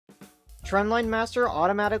TrendLine Master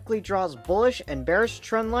automatically draws bullish and bearish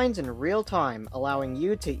trend lines in real time, allowing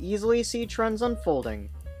you to easily see trends unfolding.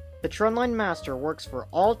 The TrendLine Master works for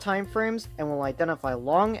all time frames and will identify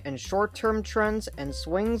long and short-term trends and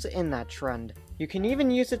swings in that trend. You can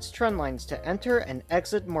even use its trend lines to enter and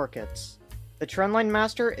exit markets. The TrendLine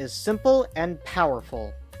Master is simple and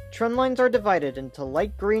powerful. Trend lines are divided into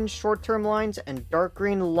light green short-term lines and dark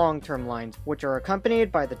green long-term lines, which are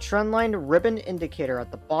accompanied by the TrendLine ribbon indicator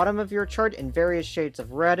at the bottom of your chart in various shades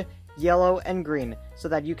of red, yellow, and green, so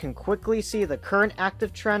that you can quickly see the current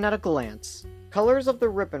active trend at a glance. Colors of the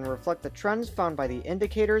ribbon reflect the trends found by the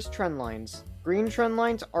indicator's trend lines. Green trend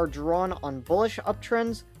lines are drawn on bullish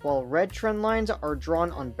uptrends, while red trend lines are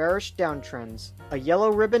drawn on bearish downtrends. A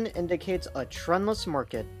yellow ribbon indicates a trendless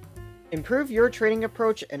market. Improve your trading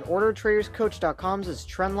approach and order TradersCoach.com's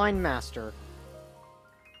TrendLine Master.